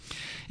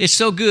It's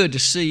so good to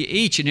see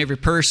each and every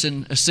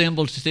person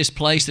assembled to this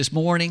place this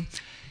morning.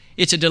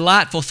 It's a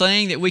delightful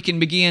thing that we can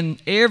begin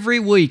every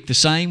week the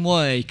same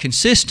way,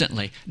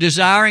 consistently,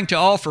 desiring to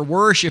offer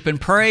worship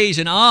and praise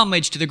and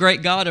homage to the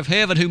great God of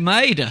heaven who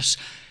made us.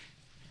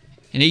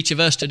 And each of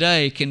us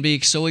today can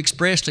be so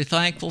expressly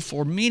thankful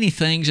for many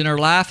things in our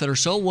life that are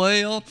so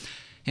well,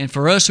 and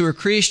for us who are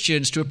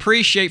Christians to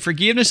appreciate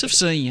forgiveness of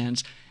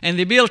sins and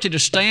the ability to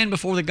stand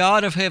before the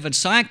God of heaven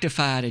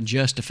sanctified and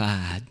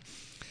justified.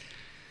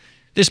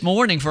 This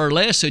morning for our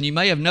lesson, you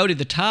may have noted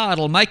the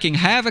title, Making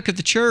Havoc of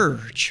the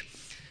Church.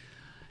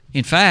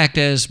 In fact,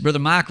 as Brother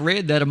Mike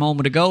read that a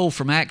moment ago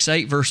from Acts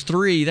 8, verse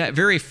 3, that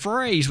very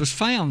phrase was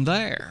found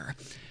there.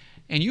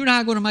 And you and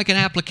I are going to make an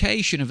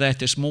application of that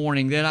this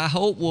morning that I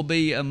hope will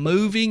be a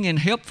moving and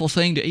helpful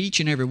thing to each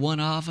and every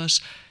one of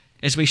us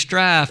as we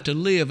strive to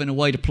live in a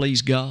way to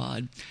please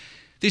God.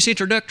 This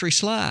introductory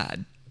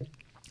slide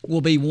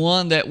will be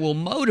one that will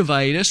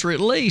motivate us or at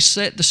least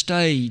set the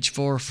stage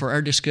for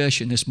our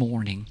discussion this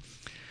morning.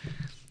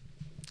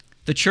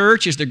 The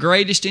church is the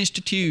greatest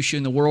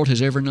institution the world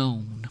has ever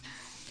known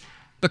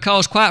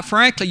because, quite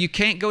frankly, you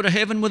can't go to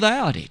heaven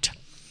without it.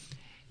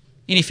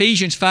 In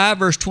Ephesians 5,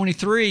 verse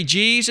 23,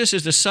 Jesus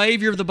is the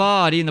Savior of the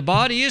body, and the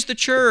body is the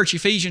church,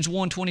 Ephesians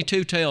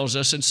 1:22 tells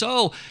us. And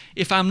so,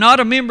 if I'm not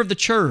a member of the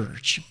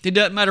church, it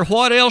doesn't matter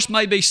what else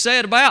may be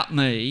said about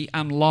me,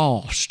 I'm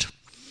lost.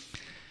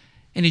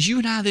 And as you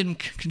and I then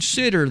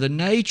consider the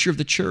nature of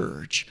the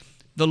church,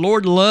 the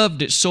Lord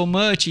loved it so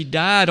much, He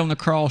died on the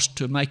cross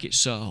to make it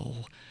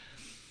so.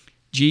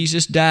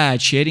 Jesus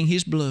died shedding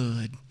His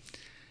blood.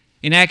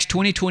 In Acts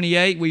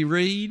 20:28 we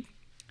read,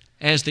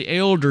 as the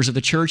elders of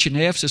the church in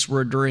Ephesus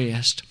were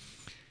addressed,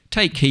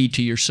 "Take heed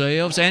to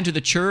yourselves and to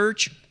the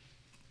church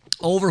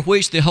over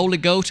which the Holy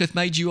Ghost hath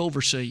made you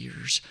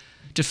overseers,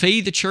 to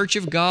feed the church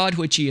of God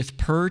which He hath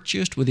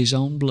purchased with His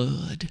own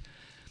blood."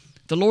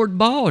 The Lord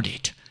bought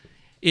it.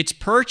 Its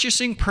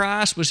purchasing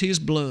price was His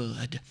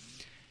blood.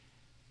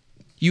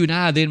 You and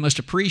I then must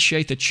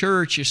appreciate the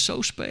church is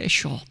so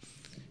special,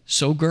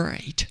 so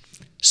great,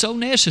 so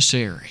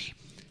necessary,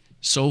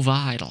 so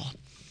vital.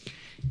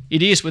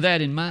 It is with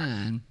that in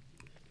mind,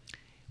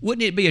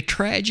 wouldn't it be a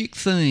tragic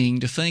thing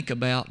to think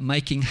about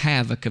making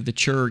havoc of the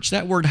church?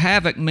 That word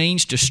havoc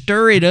means to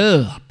stir it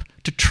up,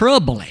 to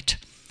trouble it.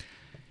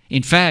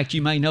 In fact,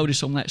 you may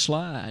notice on that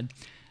slide,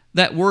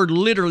 that word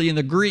literally in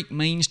the Greek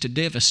means to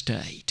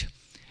devastate.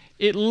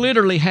 It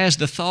literally has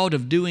the thought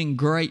of doing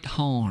great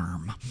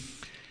harm.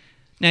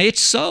 Now,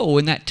 it's so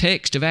in that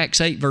text of Acts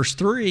 8, verse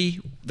 3,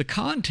 the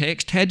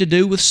context had to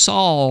do with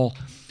Saul.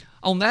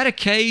 On that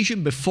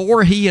occasion,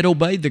 before he had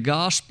obeyed the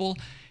gospel,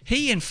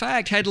 he, in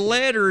fact, had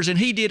letters and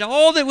he did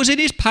all that was in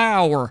his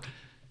power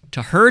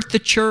to hurt the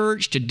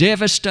church, to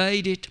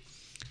devastate it.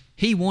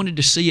 He wanted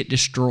to see it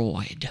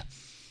destroyed.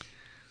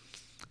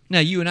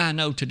 Now, you and I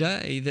know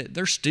today that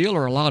there still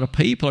are a lot of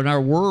people in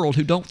our world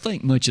who don't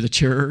think much of the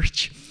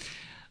church.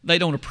 They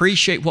don't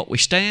appreciate what we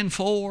stand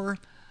for.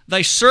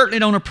 They certainly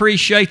don't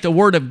appreciate the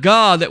Word of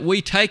God that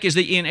we take as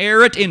the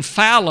inerrant,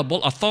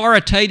 infallible,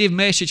 authoritative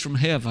message from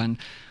heaven.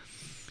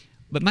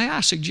 But may I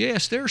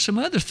suggest there are some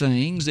other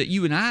things that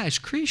you and I as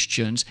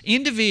Christians,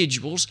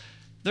 individuals,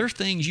 there are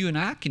things you and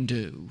I can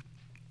do.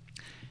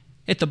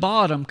 At the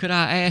bottom, could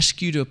I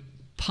ask you to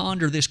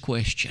ponder this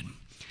question?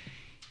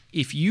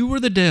 If you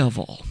were the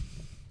devil,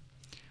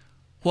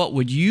 what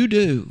would you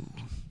do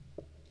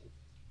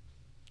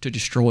to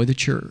destroy the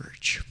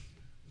church?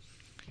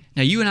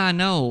 Now, you and I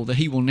know that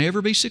he will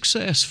never be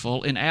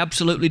successful in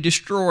absolutely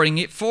destroying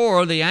it,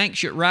 for the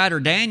ancient writer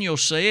Daniel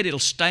said it'll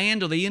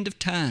stand till the end of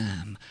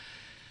time.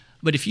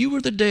 But if you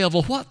were the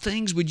devil, what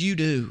things would you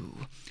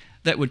do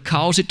that would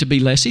cause it to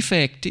be less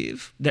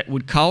effective, that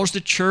would cause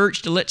the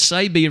church to, let's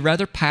say, be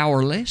rather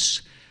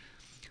powerless?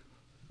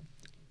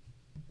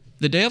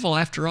 The devil,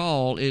 after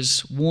all, is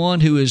one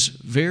who is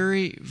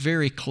very,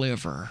 very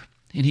clever,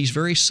 and he's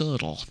very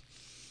subtle.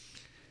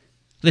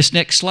 This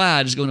next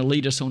slide is going to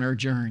lead us on our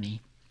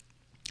journey.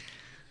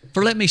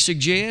 For let me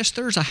suggest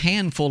there's a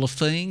handful of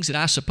things that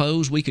I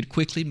suppose we could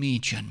quickly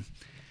mention.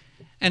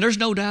 And there's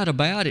no doubt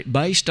about it,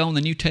 based on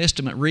the New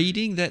Testament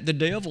reading, that the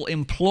devil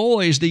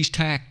employs these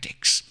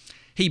tactics.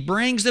 He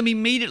brings them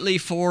immediately in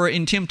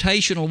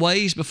temptational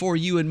ways before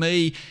you and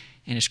me,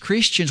 and as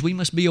Christians we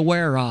must be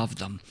aware of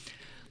them.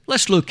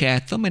 Let's look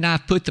at them, and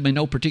I've put them in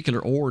no particular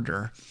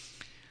order.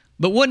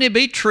 But wouldn't it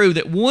be true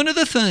that one of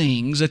the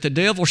things that the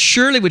devil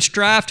surely would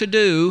strive to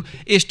do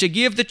is to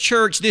give the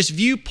church this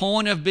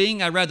viewpoint of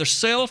being a rather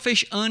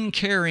selfish,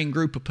 uncaring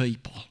group of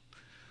people?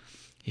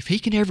 If he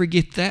can ever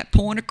get that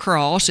point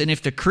across, and if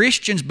the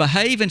Christians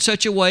behave in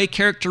such a way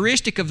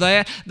characteristic of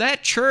that,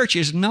 that church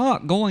is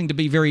not going to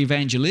be very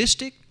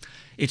evangelistic.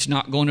 It's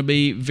not going to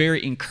be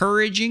very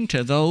encouraging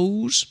to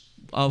those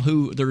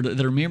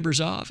that are members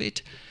of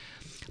it.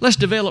 Let's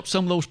develop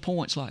some of those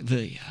points like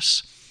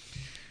this.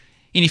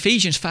 In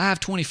Ephesians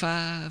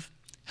 5:25,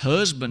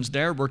 husbands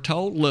there we're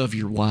told, love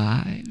your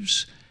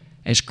wives,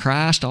 as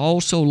Christ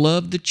also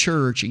loved the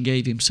church and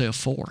gave himself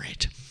for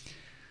it.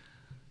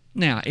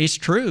 Now, it's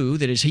true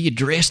that as he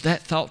addressed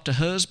that thought to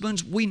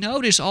husbands, we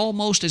notice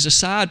almost as a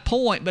side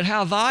point, but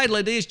how vital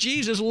it is.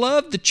 Jesus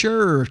loved the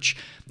church.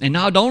 And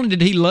not only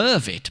did he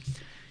love it,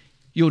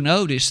 you'll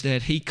notice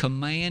that he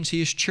commands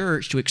his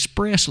church to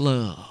express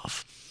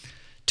love,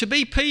 to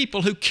be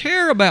people who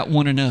care about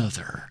one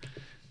another,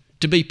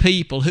 to be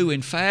people who,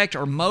 in fact,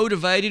 are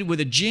motivated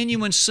with a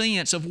genuine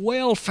sense of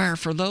welfare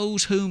for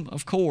those whom,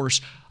 of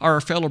course, are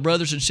our fellow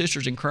brothers and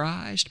sisters in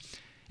Christ,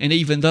 and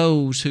even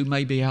those who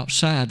may be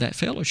outside that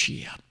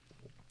fellowship.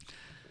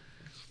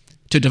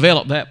 To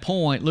develop that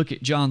point, look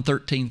at John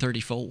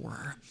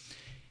 13:34.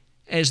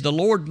 As the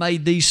Lord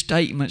made these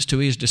statements to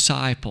his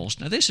disciples,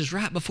 now this is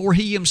right before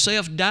he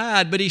himself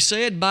died, but he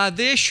said, "By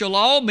this shall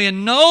all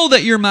men know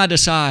that you're my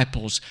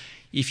disciples,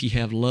 if ye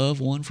have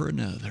love one for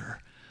another."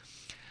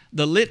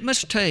 The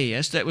litmus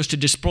test that was to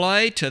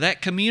display to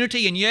that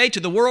community and yea, to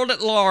the world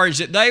at large,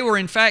 that they were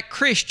in fact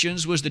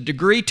Christians was the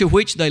degree to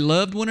which they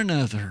loved one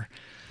another.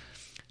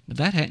 But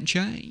that hadn't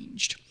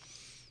changed.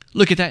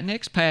 Look at that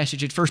next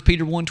passage in 1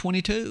 Peter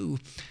 1:22.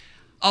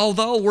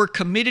 Although we're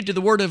committed to the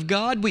Word of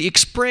God, we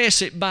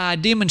express it by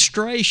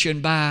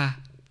demonstration, by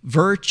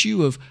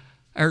virtue of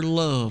our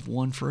love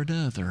one for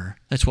another.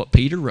 That's what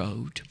Peter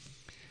wrote.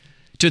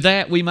 To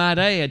that we might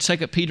add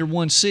 2 Peter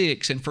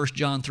 1:6 and 1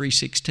 John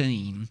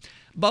 3:16,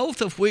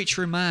 both of which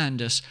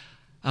remind us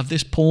of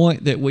this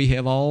point that we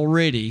have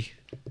already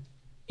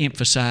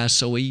emphasized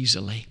so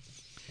easily.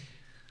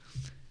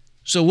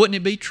 So wouldn't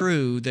it be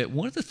true that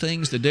one of the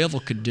things the devil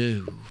could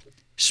do,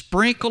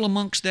 sprinkle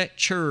amongst that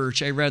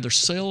church a rather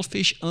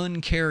selfish,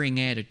 uncaring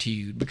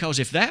attitude? Because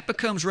if that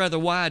becomes rather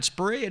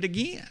widespread,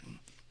 again,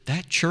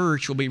 that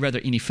church will be rather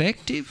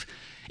ineffective.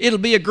 It'll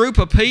be a group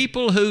of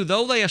people who,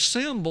 though they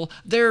assemble,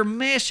 their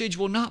message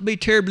will not be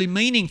terribly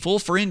meaningful,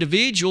 for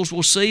individuals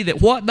will see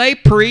that what they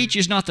preach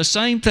is not the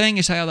same thing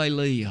as how they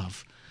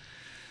live.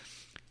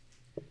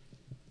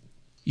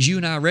 As you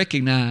and I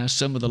recognize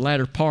some of the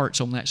latter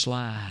parts on that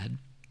slide,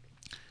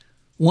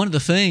 one of the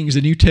things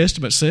the New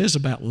Testament says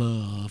about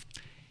love,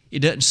 it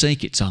doesn't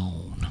sink its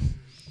own.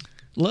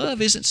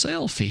 Love isn't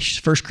selfish.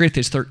 1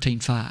 Corinthians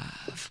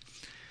 13:5.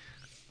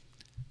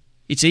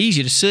 It's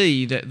easy to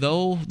see that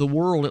though the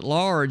world at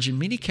large in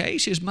many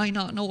cases may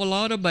not know a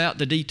lot about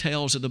the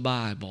details of the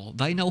Bible,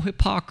 they know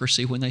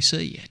hypocrisy when they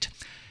see it.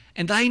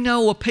 And they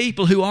know a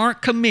people who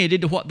aren't committed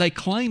to what they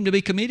claim to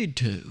be committed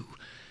to.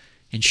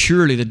 And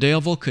surely the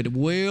devil could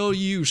well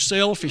use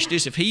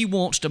selfishness if he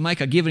wants to make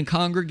a given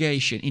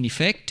congregation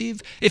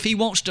ineffective, if he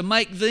wants to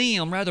make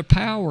them rather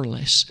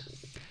powerless.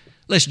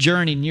 Let's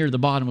journey near the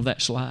bottom of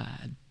that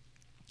slide.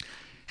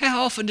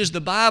 How often does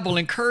the Bible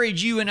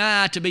encourage you and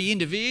I to be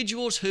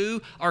individuals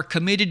who are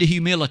committed to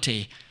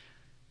humility?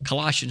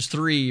 Colossians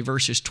 3,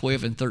 verses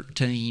 12 and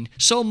 13.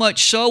 So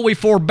much so we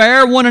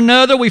forbear one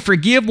another, we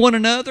forgive one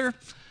another,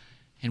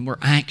 and we're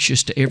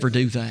anxious to ever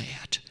do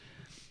that.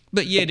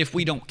 But yet if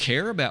we don't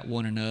care about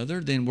one another,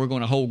 then we're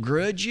going to hold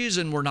grudges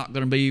and we're not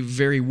going to be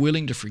very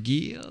willing to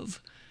forgive.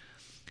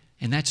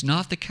 And that's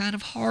not the kind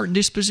of heart and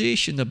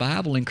disposition the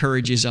Bible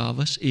encourages of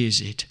us,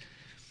 is it?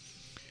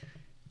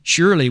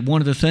 Surely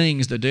one of the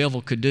things the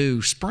devil could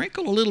do,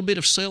 sprinkle a little bit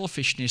of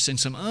selfishness and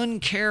some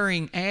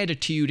uncaring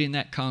attitude in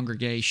that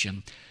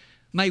congregation.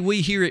 May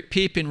we here at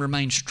Pippin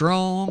remain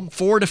strong,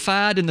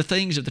 fortified in the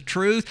things of the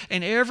truth,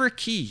 and ever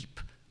keep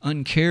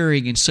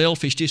uncaring and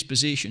selfish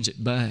dispositions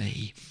at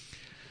bay.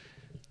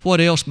 What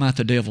else might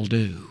the devil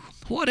do?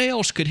 What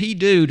else could he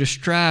do to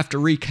strive to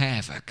wreak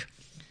havoc?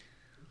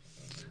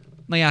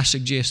 May I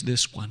suggest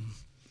this one?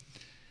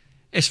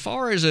 As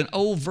far as an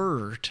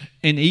overt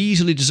and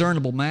easily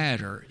discernible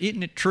matter,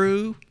 isn't it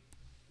true?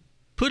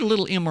 Put a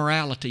little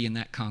immorality in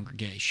that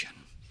congregation.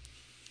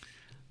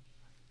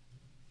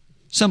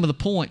 Some of the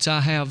points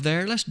I have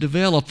there, let's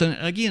develop them,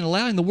 again,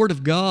 allowing the Word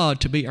of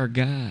God to be our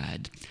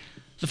guide.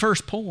 The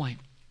first point,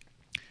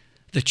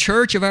 the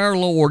church of our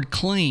Lord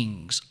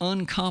clings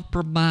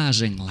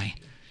uncompromisingly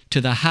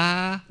to the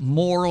high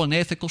moral and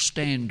ethical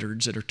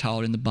standards that are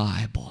taught in the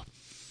Bible.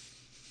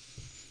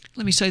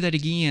 Let me say that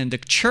again. The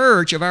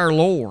church of our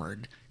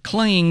Lord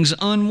clings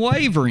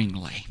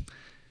unwaveringly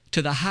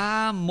to the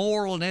high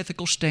moral and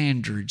ethical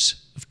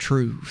standards of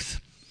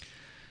truth.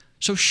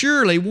 So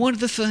surely one of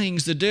the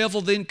things the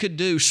devil then could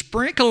do,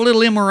 sprinkle a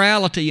little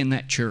immorality in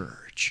that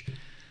church,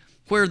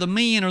 where the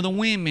men or the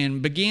women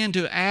begin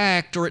to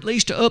act or at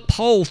least to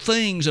uphold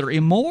things that are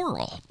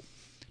immoral,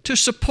 to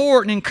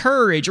support and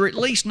encourage or at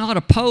least not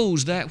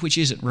oppose that which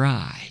isn't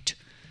right.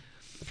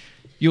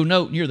 You'll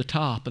note near the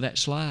top of that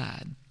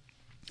slide,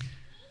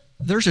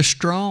 there's a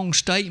strong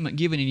statement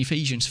given in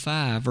Ephesians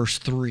 5, verse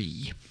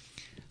 3.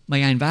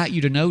 May I invite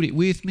you to note it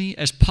with me?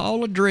 As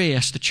Paul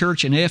addressed the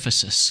church in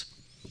Ephesus,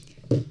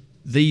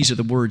 these are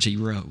the words he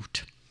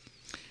wrote.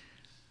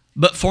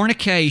 But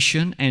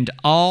fornication and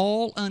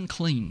all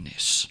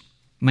uncleanness,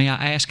 may I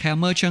ask how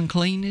much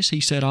uncleanness?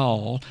 He said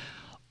all,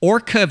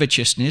 or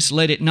covetousness,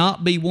 let it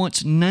not be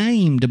once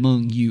named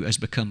among you as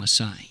becometh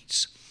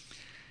saints.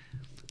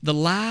 the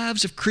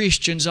lives of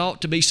Christians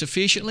ought to be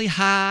sufficiently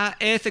high,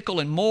 ethical,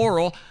 and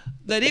moral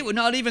that it would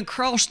not even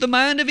cross the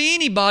mind of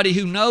anybody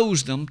who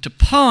knows them to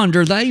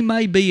ponder they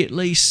may be at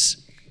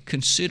least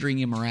considering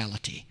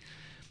immorality.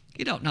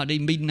 It ought not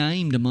even be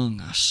named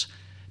among us.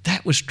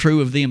 That was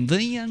true of them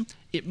then.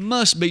 It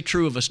must be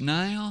true of us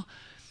now.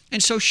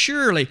 And so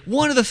surely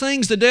one of the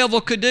things the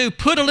devil could do,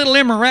 put a little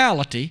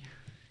immorality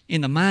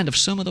in the mind of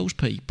some of those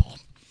people.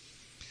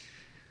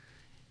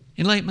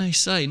 And let me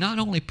say, not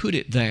only put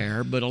it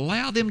there, but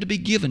allow them to be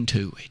given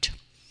to it.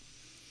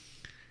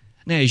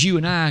 Now, as you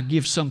and I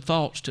give some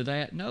thoughts to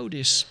that,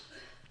 notice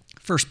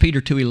 1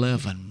 Peter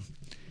 2:11.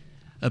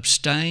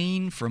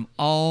 Abstain from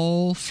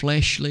all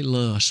fleshly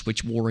lusts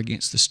which war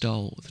against the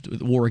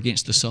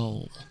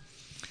soul.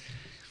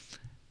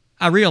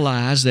 I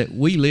realize that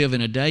we live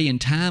in a day and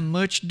time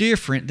much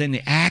different than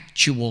the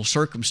actual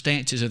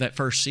circumstances of that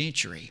first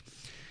century.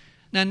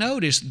 Now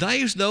notice,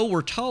 those though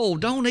were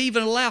told, don't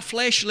even allow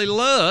fleshly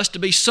lust to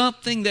be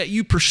something that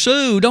you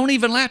pursue. Don't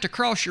even allow it to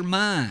cross your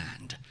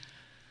mind.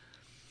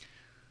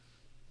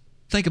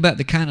 Think about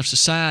the kind of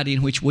society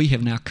in which we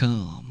have now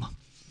come.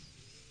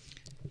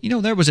 You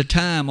know, there was a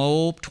time,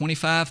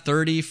 25,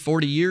 30,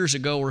 40 years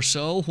ago or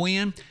so,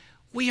 when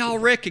we all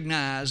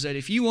recognized that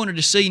if you wanted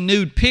to see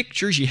nude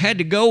pictures, you had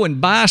to go and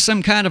buy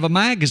some kind of a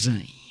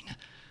magazine.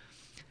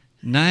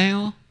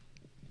 Now,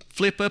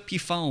 flip up your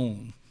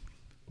phone.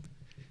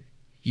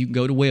 You can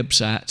go to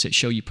websites that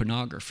show you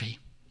pornography.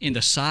 In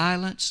the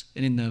silence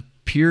and in the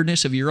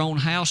pureness of your own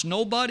house,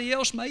 nobody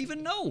else may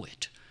even know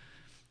it.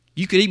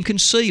 You could even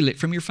conceal it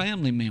from your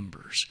family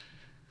members.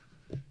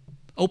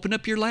 Open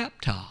up your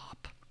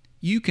laptop.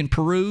 You can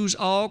peruse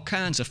all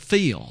kinds of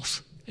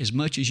filth as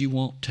much as you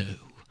want to.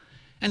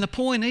 And the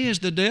point is,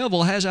 the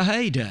devil has a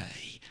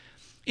heyday,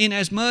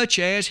 inasmuch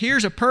as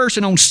here's a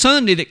person on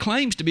Sunday that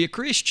claims to be a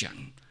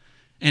Christian,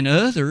 and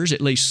others,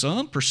 at least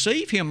some,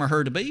 perceive him or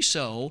her to be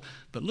so,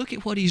 but look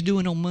at what he's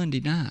doing on Monday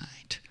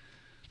night.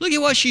 Look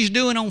at what she's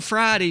doing on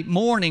Friday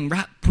morning,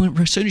 right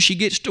as soon as she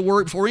gets to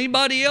work, before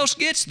anybody else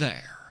gets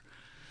there.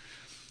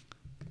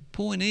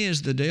 Point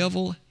is, the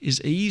devil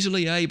is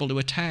easily able to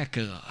attack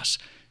us,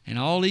 and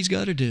all he's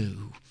got to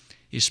do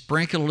is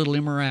sprinkle a little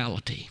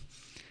immorality.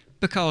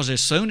 Because as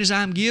soon as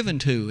I'm given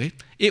to it,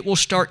 it will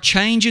start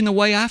changing the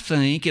way I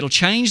think, it'll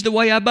change the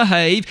way I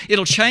behave,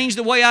 it'll change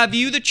the way I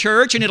view the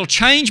church, and it'll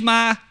change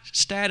my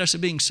status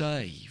of being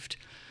saved.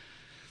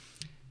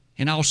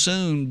 And I'll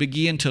soon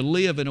begin to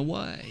live in a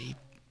way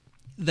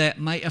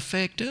that may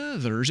affect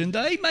others, and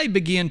they may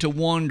begin to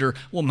wonder,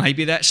 well,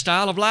 maybe that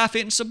style of life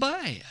isn't so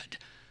bad.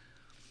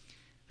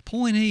 The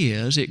point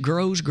is, it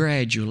grows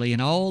gradually,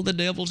 and all the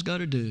devil's got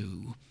to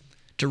do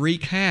to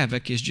wreak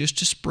havoc is just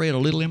to spread a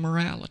little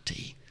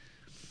immorality.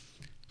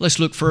 Let's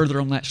look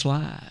further on that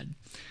slide.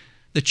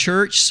 The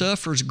church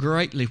suffers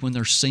greatly when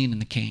there's sin in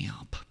the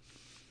camp.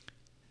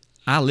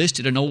 I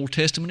listed an Old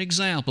Testament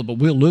example, but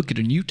we'll look at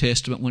a New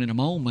Testament one in a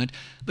moment.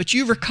 But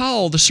you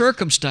recall the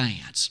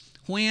circumstance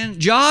when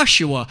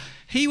Joshua,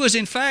 he was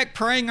in fact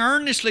praying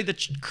earnestly.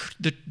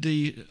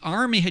 The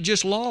army had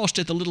just lost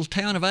at the little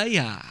town of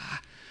Ai.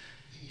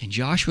 And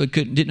Joshua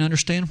didn't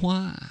understand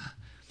why.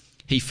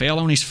 He fell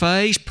on his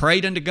face,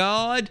 prayed unto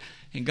God,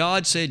 and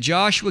God said,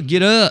 Joshua,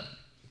 get up.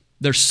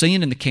 There's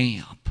sin in the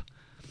camp.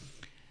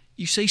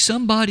 You see,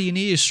 somebody in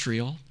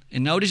Israel,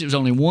 and notice it was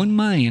only one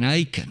man,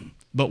 Achan,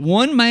 but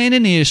one man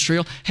in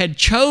Israel had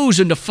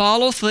chosen to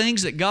follow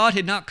things that God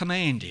had not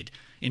commanded.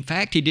 In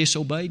fact, he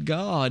disobeyed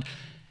God,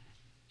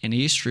 and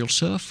Israel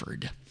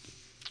suffered.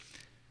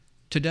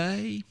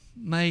 Today,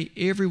 may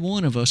every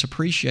one of us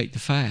appreciate the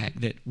fact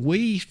that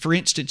we, for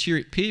instance, here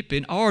at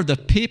Pippin, are the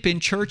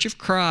Pippin Church of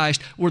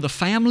Christ. We're the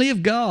family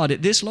of God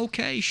at this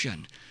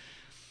location.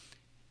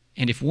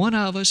 And if one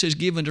of us is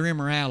given to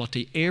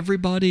immorality,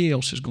 everybody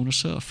else is going to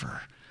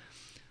suffer.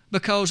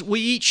 Because we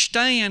each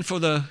stand for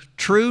the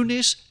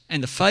trueness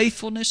and the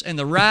faithfulness and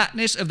the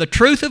rightness of the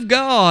truth of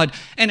God.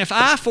 And if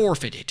I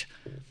forfeit it,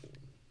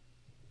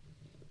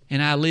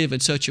 and I live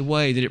in such a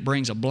way that it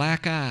brings a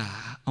black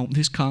eye on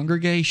this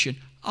congregation,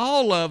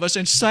 all of us,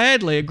 and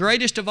sadly,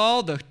 greatest of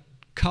all, the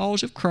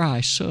cause of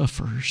Christ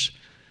suffers.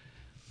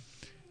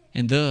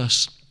 And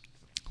thus,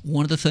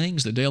 one of the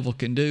things the devil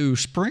can do is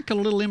sprinkle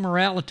a little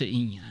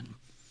immorality in.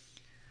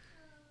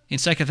 In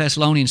 2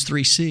 Thessalonians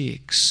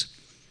 3:6,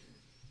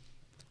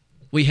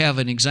 we have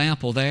an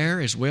example there,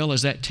 as well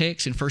as that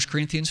text in 1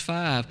 Corinthians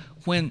 5,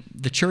 when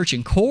the church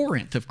in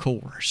Corinth, of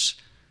course,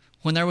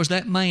 when there was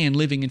that man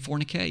living in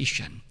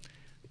fornication.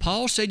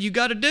 Paul said, you've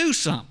got to do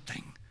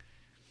something.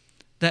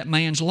 That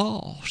man's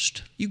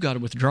lost. You've got to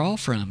withdraw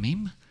from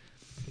him.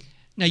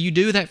 Now, you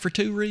do that for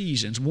two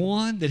reasons.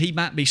 One, that he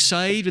might be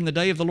saved in the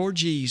day of the Lord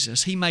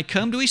Jesus. He may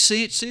come to his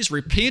senses,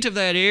 repent of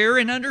that error,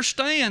 and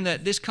understand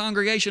that this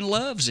congregation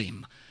loves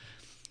him.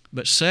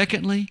 But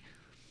secondly,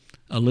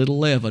 a little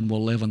leaven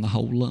will leaven the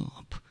whole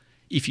lump.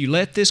 If you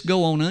let this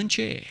go on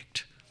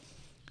unchecked,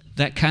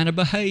 that kind of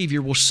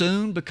behavior will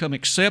soon become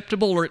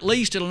acceptable, or at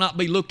least it'll not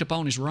be looked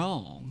upon as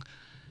wrong,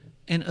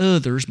 and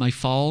others may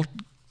fall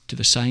to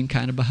the same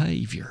kind of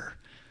behavior.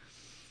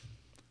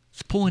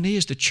 The point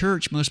is the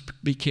church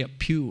must be kept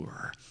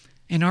pure.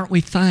 And aren't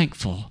we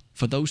thankful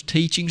for those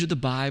teachings of the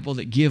Bible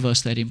that give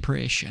us that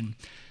impression?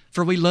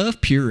 For we love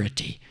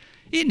purity.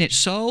 Isn't it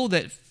so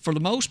that for the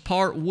most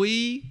part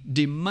we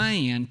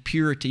demand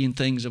purity in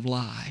things of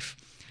life?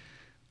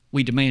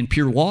 We demand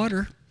pure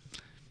water.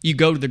 You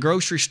go to the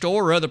grocery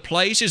store or other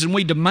places and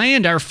we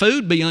demand our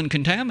food be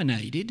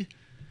uncontaminated.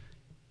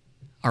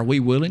 Are we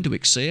willing to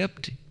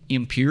accept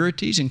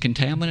impurities and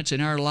contaminants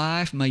in our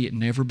life? May it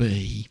never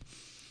be.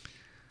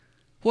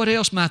 What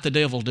else might the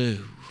devil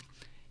do?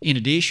 In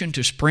addition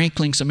to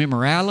sprinkling some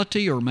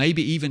immorality or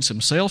maybe even some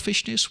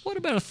selfishness, what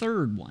about a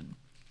third one?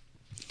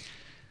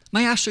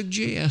 May I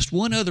suggest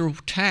one other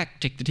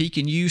tactic that he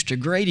can use to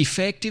great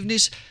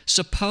effectiveness?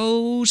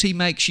 Suppose he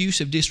makes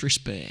use of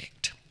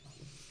disrespect.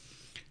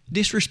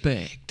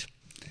 Disrespect.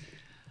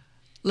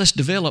 Let's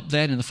develop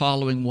that in the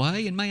following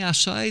way. And may I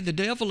say, the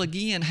devil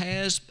again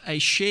has a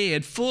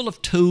shed full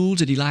of tools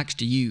that he likes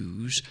to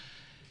use.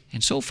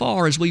 And so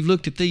far as we've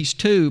looked at these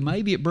two,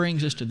 maybe it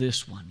brings us to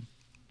this one.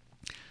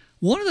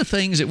 One of the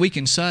things that we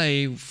can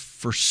say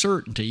for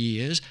certainty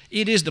is,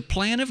 it is the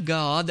plan of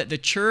God that the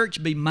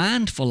church be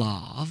mindful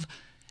of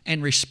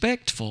and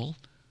respectful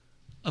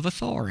of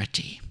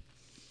authority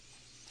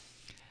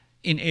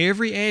in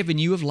every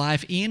avenue of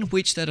life in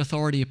which that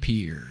authority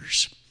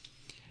appears.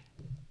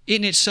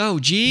 Isn't it so?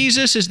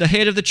 Jesus is the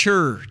head of the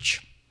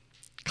church,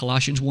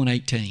 Colossians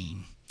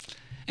 1:18.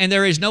 And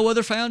there is no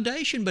other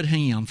foundation but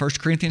Him, 1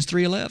 Corinthians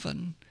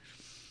 3:11.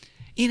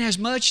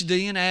 Inasmuch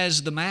then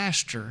as the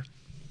Master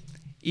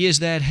is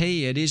that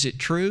head, is it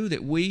true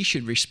that we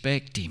should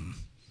respect Him,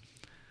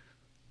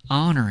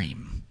 honor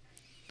Him?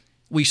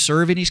 We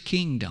serve in His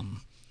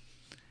kingdom.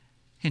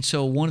 And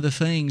so one of the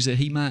things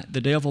that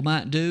the devil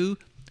might do,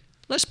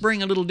 let's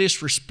bring a little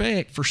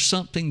disrespect for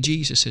something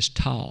Jesus has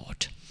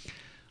taught.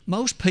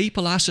 Most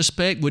people, I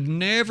suspect, would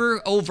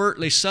never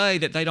overtly say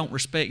that they don't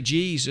respect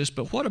Jesus,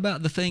 but what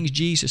about the things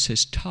Jesus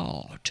has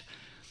taught?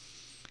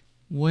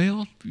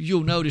 Well,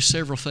 you'll notice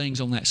several things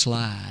on that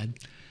slide.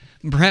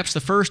 Perhaps the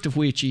first of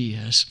which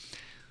is,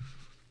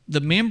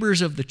 the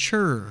members of the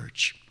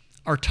church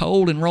are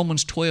told in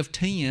Romans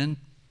 12:10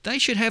 they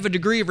should have a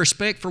degree of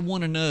respect for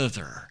one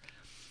another.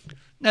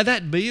 Now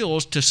that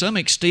builds to some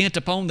extent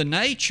upon the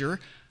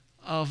nature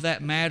of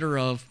that matter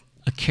of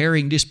a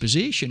caring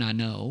disposition, I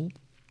know.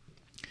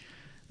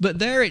 But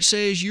there it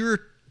says you're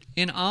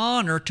in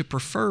honor to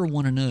prefer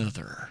one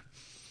another.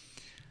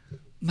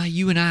 May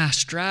you and I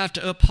strive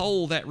to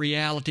uphold that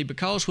reality,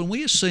 because when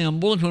we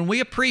assemble and when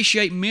we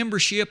appreciate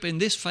membership in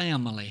this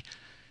family,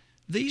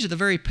 these are the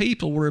very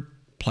people we're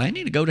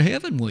planning to go to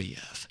heaven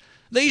with.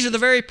 These are the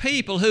very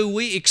people who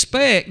we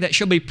expect that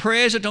shall be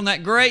present on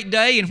that great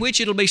day in which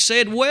it'll be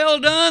said, "Well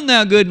done,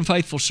 thou good and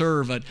faithful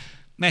servant,"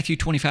 Matthew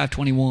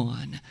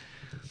 25:21.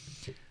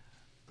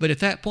 But at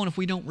that point, if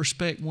we don't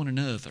respect one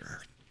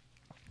another,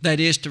 that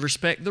is, to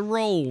respect the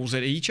roles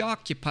that each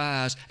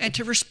occupies and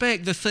to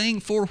respect the thing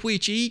for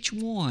which each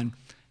one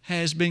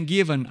has been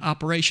given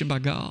operation by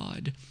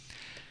God.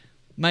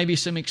 Maybe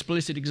some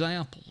explicit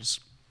examples.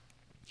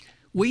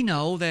 We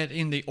know that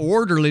in the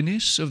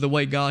orderliness of the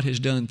way God has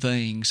done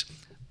things,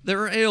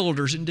 there are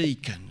elders and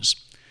deacons.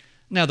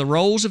 Now, the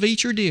roles of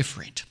each are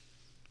different.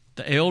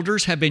 The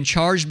elders have been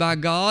charged by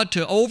God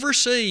to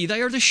oversee.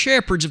 They are the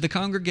shepherds of the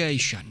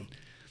congregation.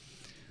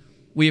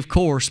 We, of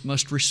course,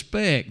 must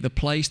respect the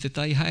place that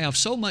they have,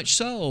 so much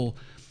so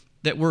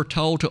that we're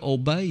told to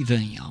obey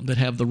them that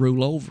have the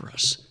rule over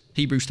us,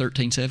 Hebrews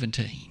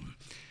 13:17.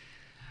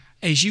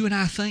 As you and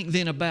I think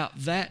then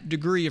about that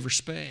degree of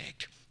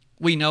respect,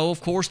 we know,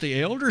 of course, the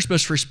elders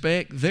must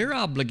respect their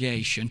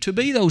obligation to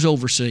be those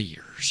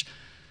overseers,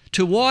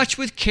 to watch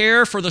with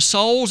care for the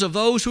souls of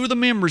those who are the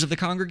members of the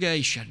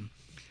congregation.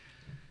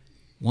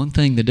 One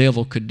thing the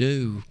devil could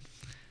do,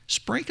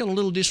 sprinkle a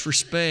little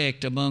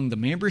disrespect among the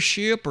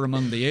membership or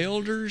among the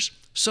elders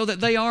so that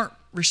they aren't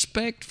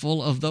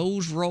respectful of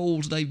those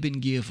roles they've been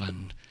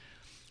given.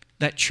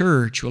 That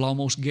church will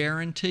almost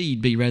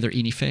guaranteed be rather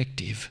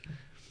ineffective.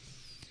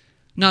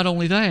 Not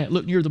only that,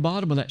 look near the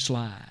bottom of that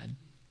slide.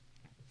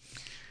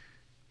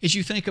 As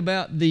you think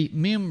about the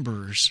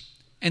members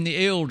and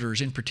the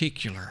elders in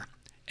particular,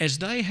 as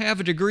they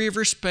have a degree of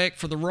respect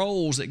for the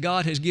roles that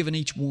God has given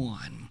each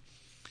one,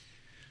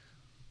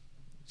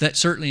 that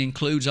certainly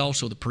includes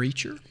also the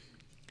preacher.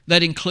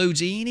 That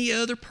includes any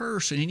other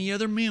person, any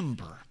other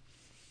member.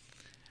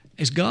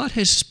 As God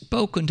has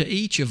spoken to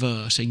each of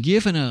us and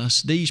given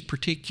us these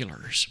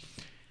particulars,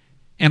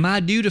 am I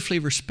dutifully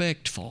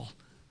respectful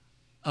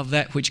of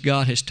that which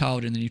God has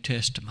taught in the New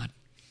Testament?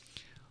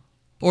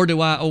 Or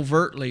do I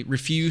overtly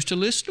refuse to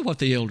listen to what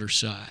the elders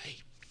say?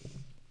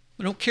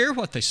 I don't care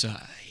what they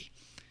say.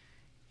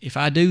 If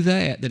I do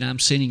that, then I'm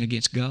sinning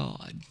against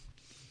God.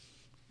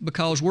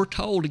 Because we're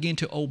told again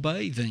to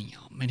obey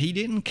them. And He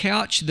didn't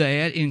couch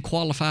that in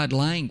qualified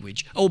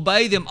language.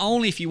 Obey them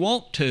only if you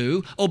want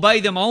to. Obey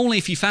them only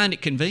if you find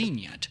it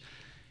convenient.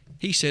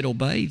 He said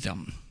obey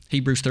them.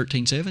 Hebrews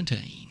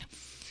 13:17.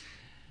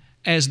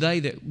 As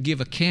they that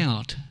give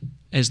account,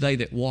 as they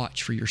that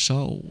watch for your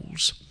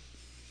souls.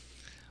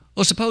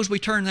 Well, suppose we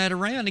turn that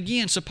around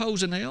again.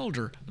 Suppose an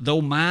elder,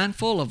 though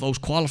mindful of those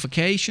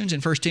qualifications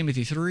in 1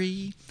 Timothy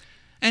 3,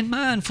 and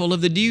mindful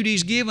of the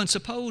duties given,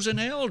 suppose an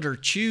elder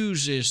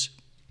chooses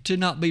to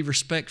not be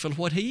respectful of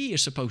what he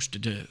is supposed to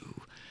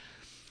do.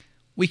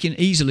 We can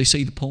easily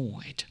see the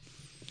point.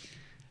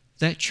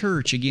 That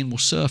church, again, will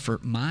suffer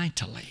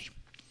mightily.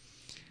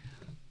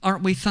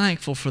 Aren't we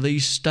thankful for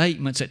these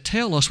statements that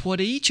tell us what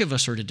each of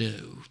us are to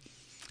do?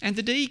 And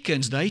the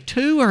deacons, they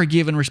too are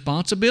given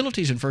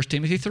responsibilities in 1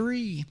 Timothy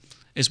 3,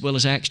 as well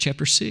as Acts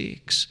chapter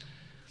 6.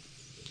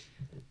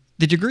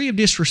 The degree of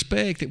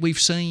disrespect that we've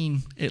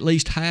seen at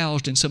least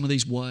housed in some of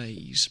these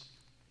ways,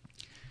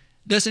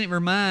 doesn't it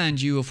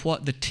remind you of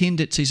what the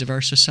tendencies of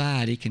our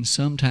society can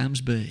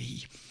sometimes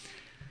be?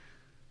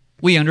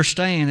 We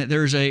understand that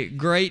there's a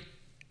great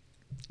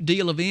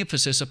deal of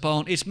emphasis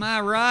upon, it's my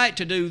right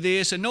to do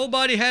this and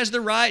nobody has the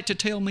right to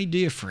tell me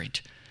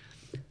different.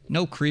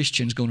 No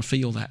Christian's going to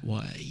feel that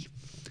way.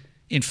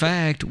 In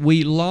fact,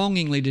 we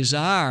longingly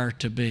desire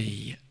to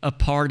be a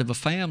part of a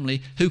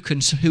family who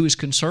is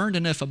concerned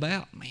enough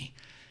about me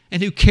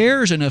and who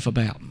cares enough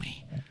about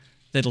me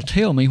that'll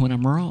tell me when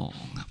I'm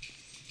wrong.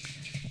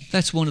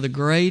 That's one of the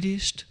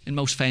greatest and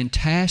most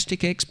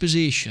fantastic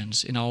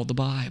expositions in all the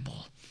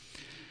Bible.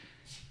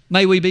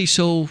 May we be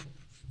so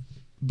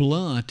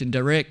blunt and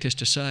direct as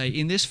to say,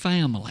 in this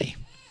family,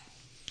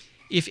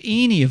 if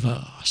any of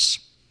us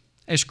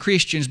as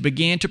Christians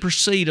begin to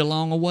proceed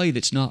along a way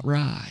that's not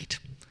right,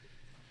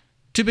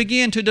 to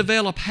begin to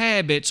develop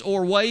habits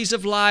or ways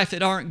of life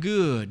that aren't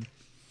good,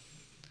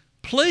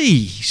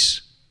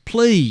 please,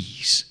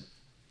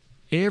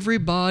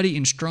 everybody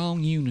in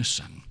strong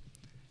unison,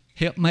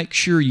 help make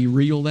sure you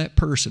reel that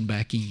person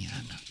back in.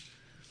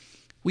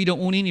 We don't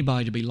want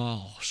anybody to be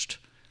lost.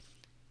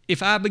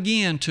 If I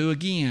begin to,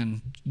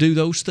 again, do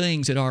those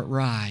things that aren't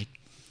right,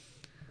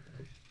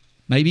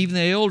 maybe even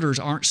the elders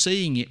aren't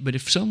seeing it, but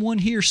if someone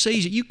here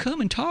sees it, you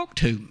come and talk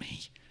to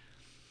me.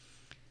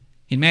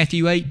 In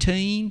Matthew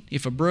 18,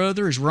 if a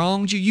brother has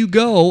wronged you, you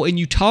go and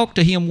you talk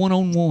to him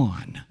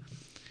one-on-one.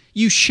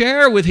 You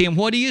share with him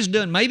what he has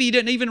done. Maybe he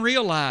doesn't even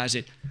realize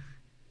it.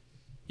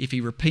 If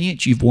he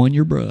repents, you've won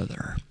your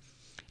brother.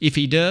 If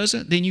he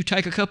doesn't, then you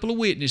take a couple of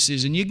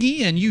witnesses and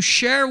again, you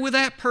share with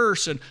that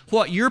person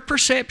what your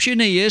perception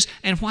is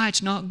and why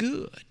it's not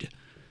good.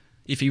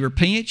 If he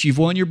repents, you've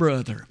won your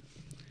brother.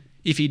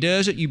 If he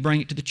doesn't, you bring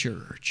it to the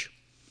church.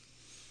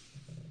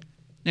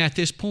 Now at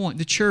this point,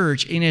 the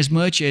church,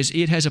 inasmuch as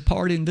it has a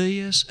part in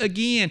this,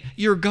 again,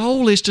 your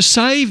goal is to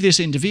save this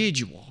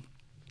individual.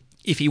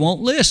 If he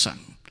won't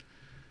listen,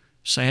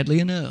 sadly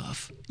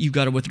enough, you've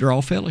got to withdraw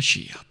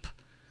fellowship.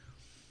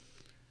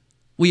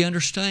 We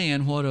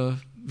understand what a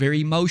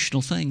very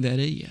emotional thing that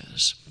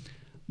is.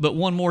 But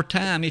one more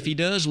time, if he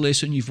does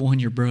listen, you've won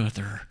your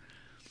brother.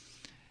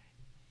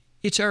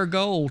 It's our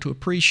goal to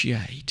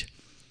appreciate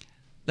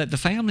that the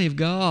family of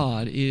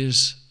God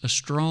is a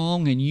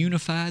strong and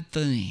unified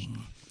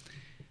thing,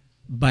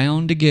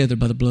 bound together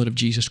by the blood of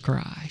Jesus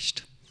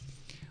Christ,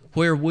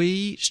 where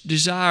we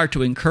desire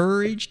to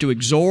encourage, to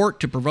exhort,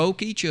 to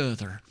provoke each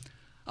other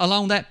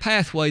along that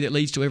pathway that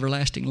leads to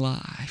everlasting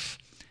life.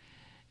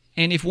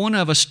 And if one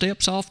of us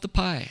steps off the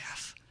path,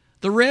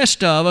 the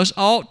rest of us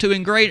ought to,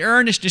 in great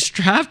earnestness,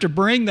 strive to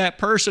bring that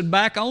person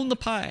back on the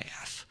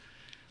path.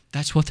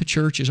 That's what the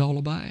church is all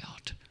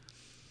about.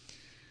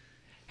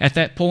 At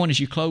that point, as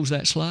you close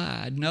that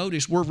slide,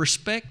 notice we're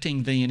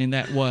respecting then in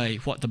that way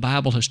what the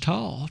Bible has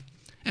taught,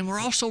 and we're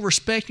also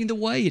respecting the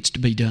way it's to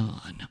be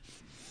done.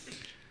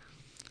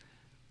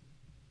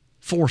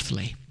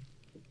 Fourthly,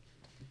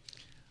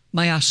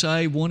 may I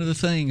say one of the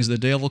things the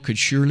devil could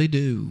surely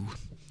do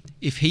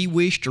if he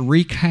wished to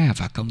wreak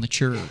havoc on the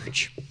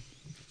church: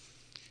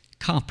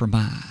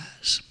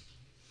 compromise.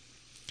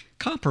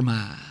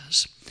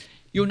 Compromise.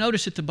 You'll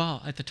notice at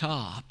the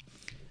top,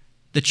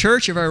 the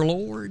church of our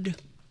Lord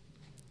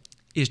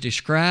is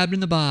described in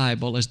the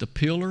Bible as the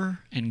pillar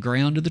and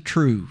ground of the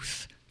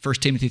truth, 1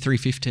 Timothy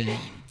 3:15.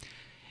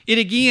 It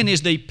again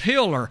is the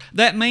pillar.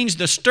 That means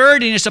the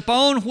sturdiness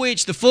upon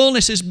which the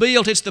fullness is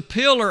built. It's the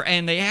pillar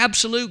and the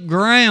absolute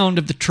ground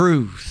of the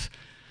truth.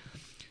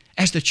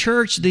 As the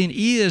church then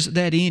is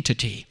that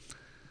entity,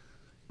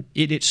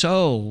 it's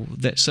so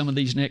that some of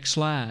these next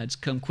slides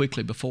come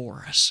quickly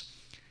before us.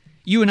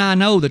 You and I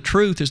know the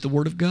truth is the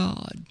Word of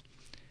God.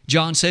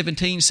 John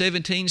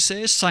 17:17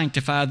 says,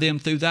 "Sanctify them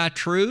through thy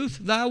truth,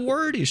 thy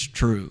word is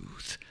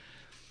truth."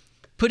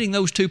 Putting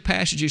those two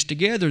passages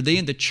together,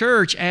 then, the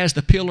church as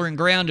the pillar and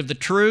ground of the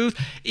truth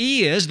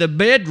is the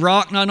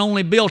bedrock not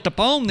only built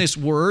upon this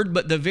word,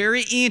 but the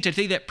very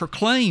entity that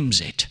proclaims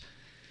it.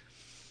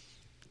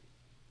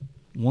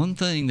 One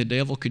thing the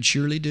devil could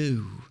surely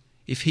do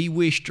if he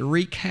wished to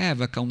wreak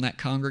havoc on that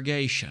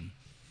congregation: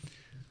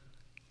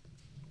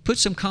 put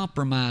some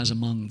compromise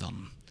among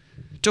them,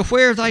 to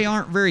where they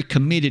aren't very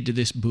committed to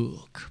this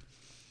book.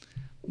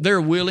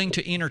 They're willing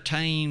to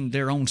entertain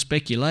their own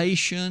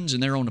speculations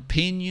and their own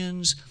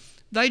opinions.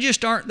 They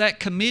just aren't that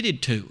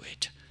committed to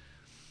it.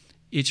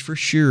 It's for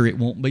sure it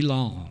won't be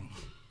long.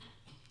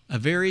 A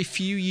very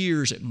few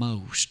years at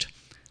most,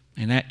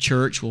 and that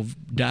church will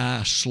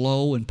die a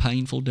slow and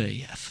painful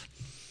death.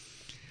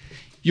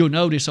 You'll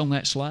notice on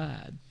that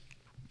slide,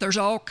 there's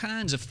all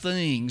kinds of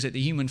things that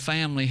the human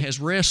family has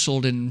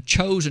wrestled and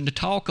chosen to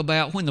talk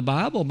about when the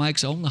Bible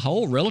makes, on the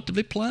whole,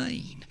 relatively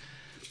plain.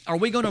 Are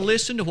we going to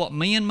listen to what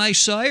men may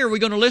say, or are we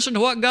going to listen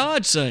to what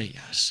God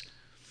says?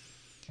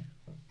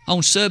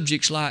 On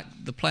subjects like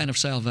the plan of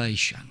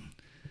salvation,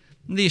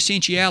 the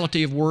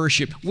essentiality of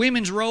worship,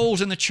 women's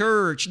roles in the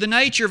church, the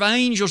nature of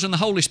angels and the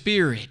Holy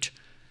Spirit,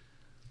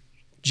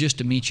 just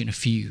to mention a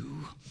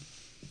few.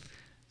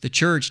 The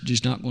church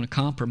is not going to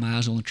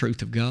compromise on the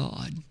truth of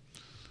God.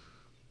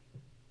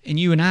 And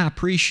you and I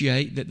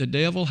appreciate that the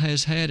devil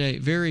has had a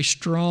very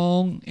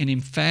strong and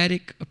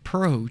emphatic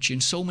approach in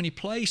so many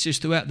places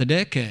throughout the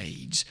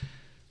decades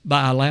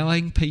by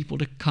allowing people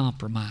to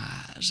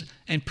compromise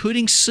and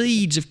putting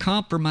seeds of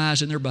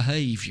compromise in their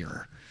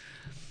behavior.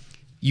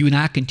 You and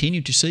I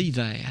continue to see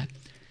that.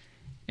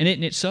 And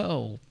isn't it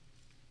so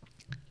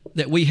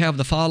that we have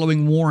the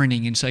following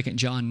warning in 2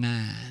 John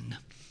 9?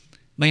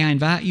 May I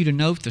invite you to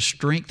note the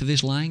strength of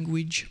this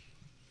language?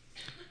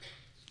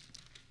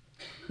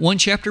 One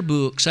chapter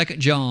book, 2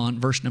 John,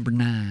 verse number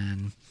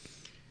 9.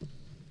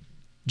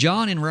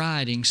 John in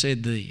writing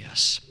said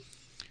this,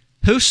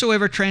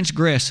 "Whosoever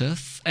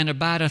transgresseth and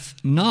abideth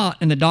not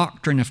in the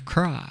doctrine of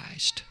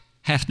Christ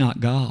hath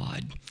not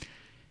God.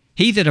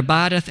 He that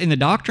abideth in the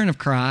doctrine of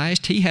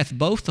Christ, he hath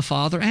both the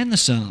Father and the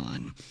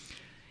Son.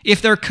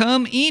 If there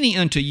come any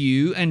unto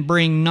you and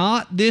bring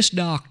not this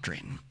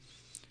doctrine,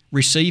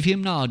 receive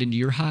him not into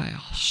your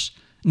house,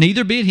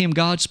 neither bid him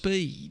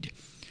Godspeed.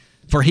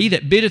 For he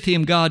that biddeth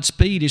him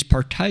Godspeed is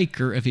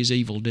partaker of his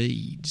evil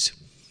deeds."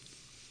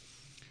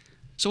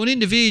 So an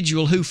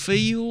individual who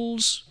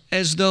feels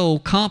as though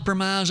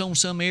compromise on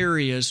some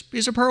areas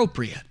is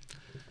appropriate,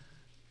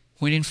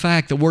 when in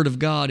fact the Word of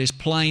God is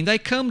plain, they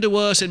come to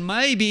us and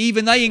maybe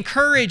even they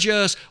encourage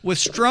us with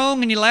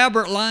strong and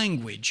elaborate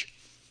language.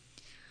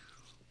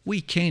 We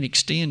can't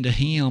extend to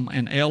him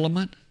an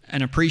element,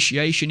 an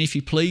appreciation, if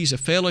you please, a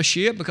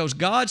fellowship, because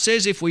God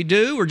says if we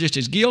do, we're just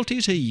as guilty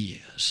as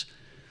he is.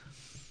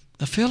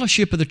 The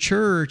fellowship of the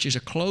church is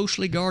a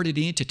closely guarded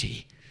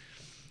entity.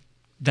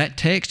 That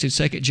text in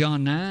 2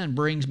 John 9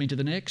 brings me to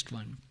the next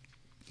one.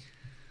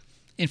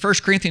 In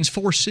 1 Corinthians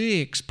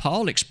 4:6,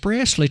 Paul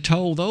expressly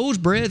told those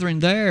brethren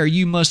there,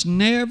 you must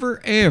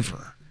never,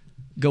 ever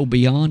go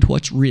beyond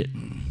what's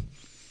written.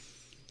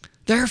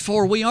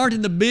 Therefore, we aren't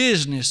in the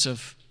business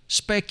of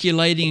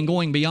speculating and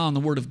going beyond the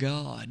Word of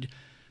God.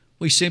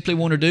 We simply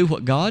want to do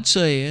what God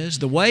says,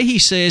 the way He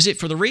says it,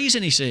 for the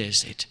reason He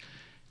says it,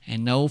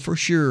 and know for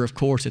sure, of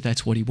course, that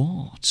that's what He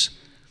wants.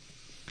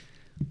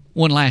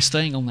 One last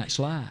thing on that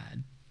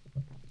slide.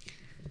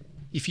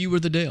 If you were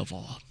the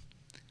devil,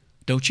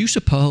 don't you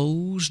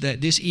suppose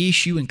that this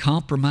issue and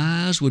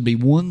compromise would be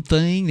one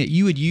thing that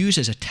you would use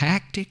as a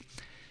tactic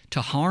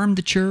to harm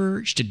the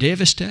church, to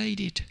devastate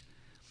it?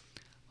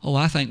 Oh,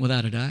 I think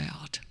without a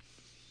doubt.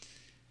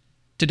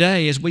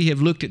 Today, as we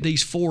have looked at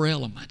these four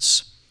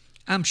elements,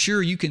 I'm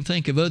sure you can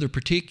think of other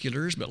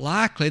particulars, but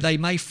likely they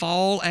may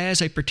fall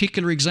as a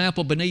particular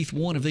example beneath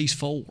one of these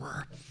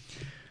four.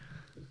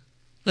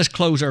 Let's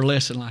close our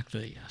lesson like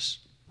this.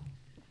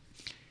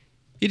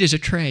 It is a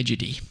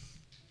tragedy.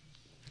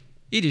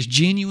 It is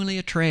genuinely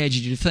a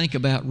tragedy to think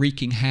about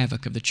wreaking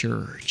havoc of the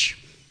church.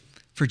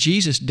 For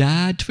Jesus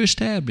died to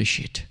establish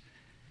it.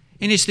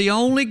 And it's the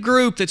only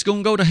group that's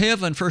going to go to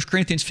heaven, 1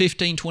 Corinthians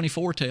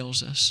 15:24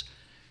 tells us.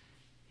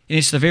 And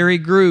it's the very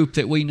group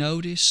that we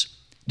notice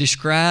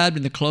described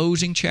in the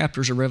closing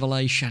chapters of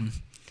Revelation.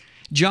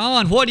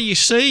 John, what do you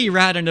see?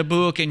 Right in the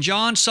book. And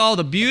John saw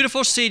the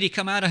beautiful city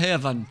come out of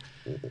heaven.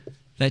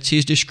 That's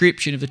his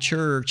description of the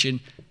church.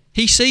 And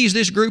he sees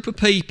this group of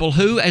people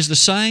who, as the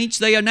saints,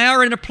 they are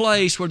now in a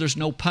place where there's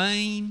no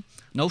pain,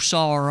 no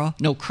sorrow,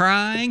 no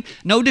crying,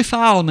 no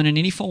defilement in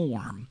any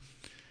form.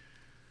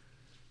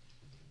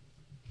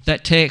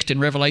 That text in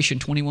Revelation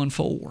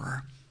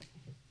 21:4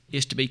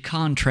 is to be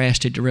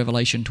contrasted to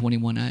Revelation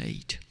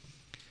 21:8.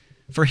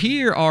 For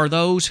here are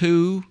those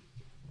who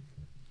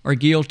are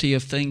guilty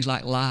of things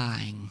like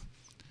lying,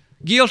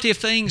 guilty of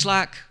things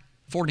like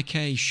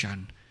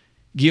fornication,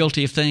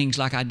 guilty of things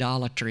like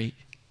idolatry.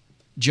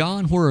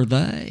 John, where are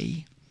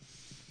they?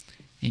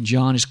 And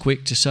John is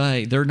quick to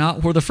say, they're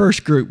not where the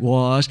first group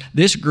was.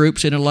 This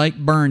group's in a lake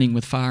burning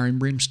with fire and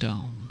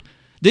brimstone.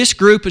 This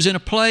group is in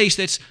a place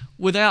that's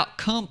without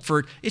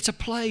comfort. It's a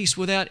place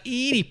without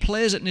any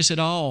pleasantness at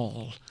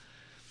all.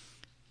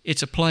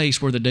 It's a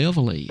place where the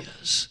devil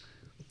is.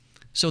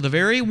 So the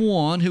very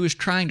one who is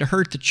trying to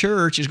hurt the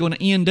church is going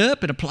to end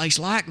up in a place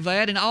like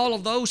that, and all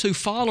of those who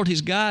followed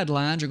his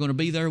guidelines are going to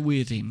be there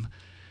with him.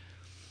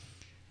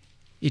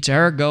 It's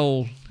our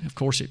goal, of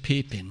course, at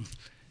Pippin,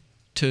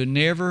 to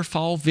never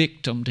fall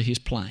victim to his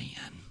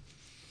plan.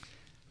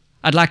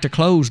 I'd like to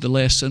close the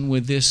lesson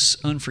with this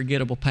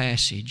unforgettable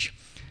passage.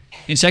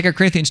 In 2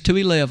 Corinthians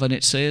 2:11,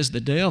 it says,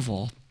 the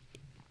devil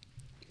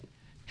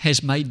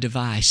has made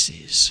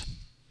devices,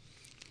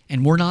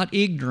 and we're not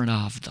ignorant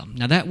of them.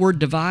 Now, that word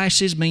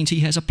devices means he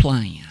has a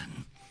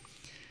plan.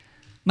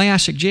 May I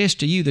suggest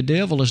to you, the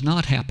devil is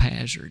not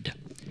haphazard.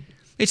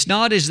 It's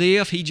not as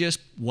if he just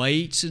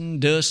waits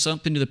and does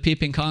something to the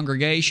Pippin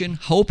congregation,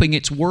 hoping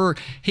it's work.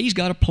 He's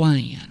got a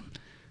plan.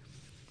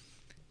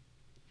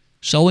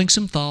 Sowing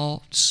some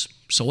thoughts,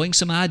 sowing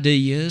some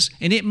ideas,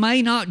 and it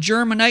may not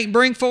germinate and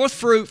bring forth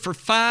fruit for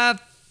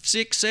 5,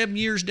 6, 7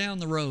 years down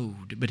the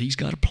road, but he's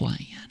got a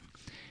plan.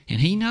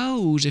 And he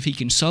knows if he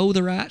can sow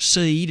the right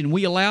seed and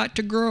we allow it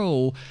to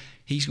grow,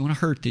 he's going to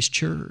hurt this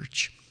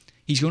church.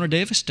 He's going to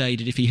devastate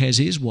it if he has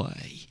his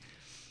way.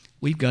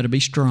 We've got to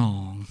be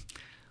strong.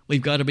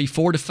 We've got to be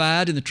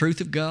fortified in the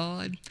truth of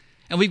God.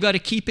 And we've got to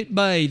keep at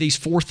bay these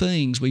 4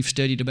 things we've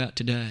studied about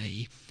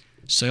today: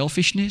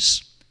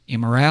 selfishness,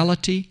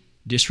 immorality,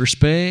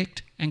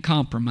 disrespect, and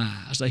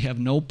compromise. They have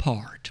no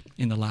part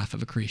in the life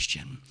of a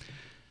Christian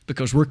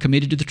because we're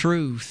committed to the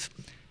truth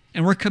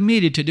and we're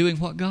committed to doing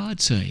what God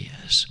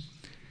says.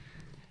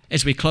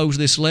 As we close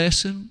this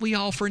lesson, we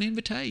offer an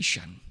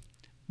invitation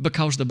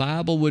because the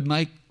Bible would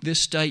make this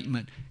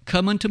statement: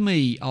 "Come unto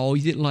me, all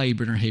ye that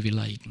labor and are heavy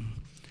laden."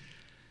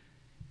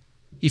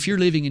 If you're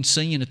living in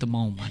sin at the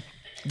moment,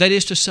 that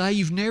is to say,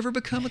 you've never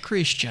become a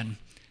Christian,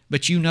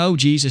 but you know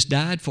Jesus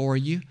died for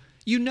you,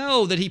 you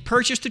know that He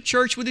purchased the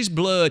church with His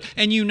blood,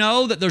 and you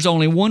know that there's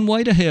only one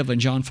way to heaven,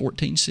 John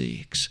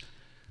 14:6,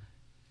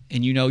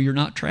 and you know you're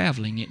not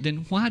traveling it,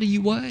 then why do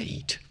you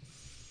wait?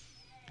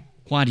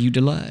 Why do you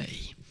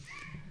delay?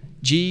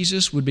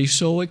 Jesus would be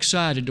so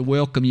excited to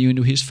welcome you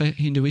into His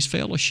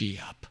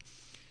fellowship,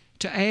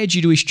 to add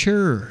you to His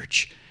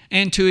church,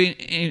 and to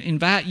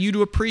invite you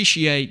to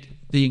appreciate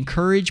the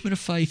encouragement of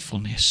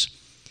faithfulness.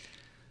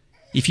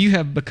 If you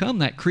have become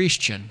that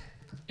Christian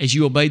as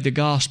you obeyed the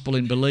gospel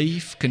in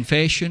belief,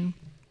 confession,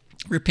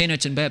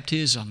 repentance, and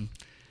baptism,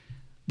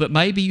 but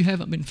maybe you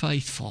haven't been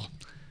faithful.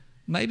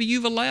 Maybe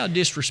you've allowed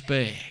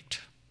disrespect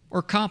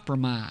or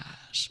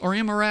compromise or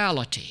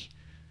immorality,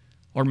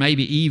 or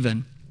maybe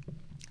even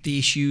the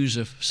issues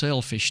of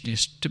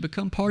selfishness to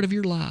become part of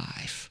your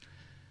life.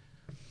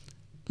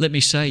 Let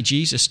me say,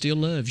 Jesus still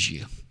loves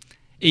you.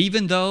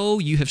 Even though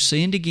you have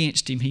sinned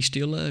against Him, He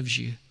still loves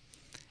you.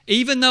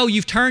 Even though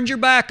you've turned your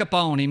back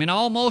upon Him and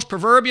almost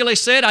proverbially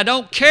said, "I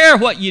don't care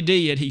what you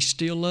did," He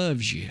still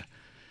loves you.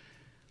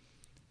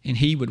 And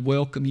He would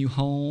welcome you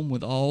home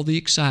with all the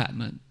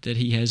excitement that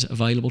He has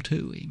available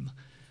to Him.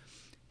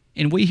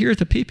 And we here at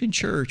the Pippin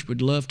Church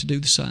would love to do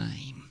the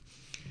same.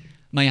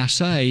 May I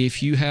say,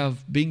 if you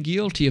have been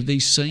guilty of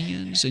these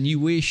sins and you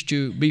wish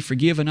to be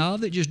forgiven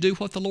of it, just do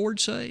what the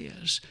Lord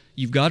says.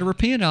 You've got to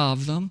repent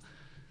of them.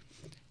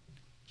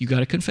 You've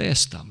got to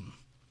confess them.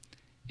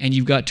 And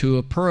you've got to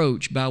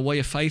approach by way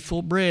of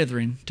faithful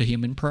brethren to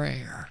Him in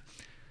prayer.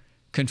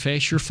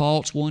 Confess your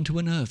faults one to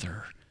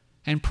another,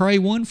 and pray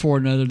one for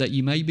another that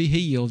you may be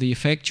healed. The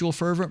effectual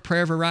fervent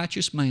prayer of a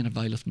righteous man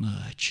availeth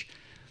much.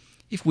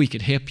 If we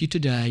could help you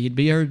today, it'd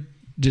be our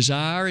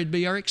desire, it'd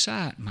be our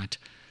excitement,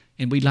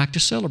 and we'd like to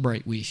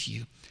celebrate with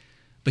you.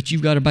 But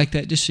you've got to make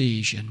that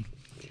decision.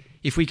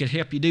 If we could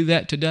help you do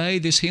that today,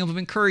 this hymn of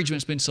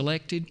encouragement's been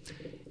selected.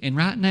 And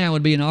right now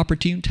would be an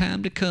opportune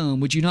time to come.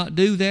 Would you not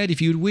do that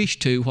if you would wish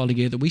to while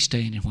together we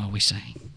stand and while we sing?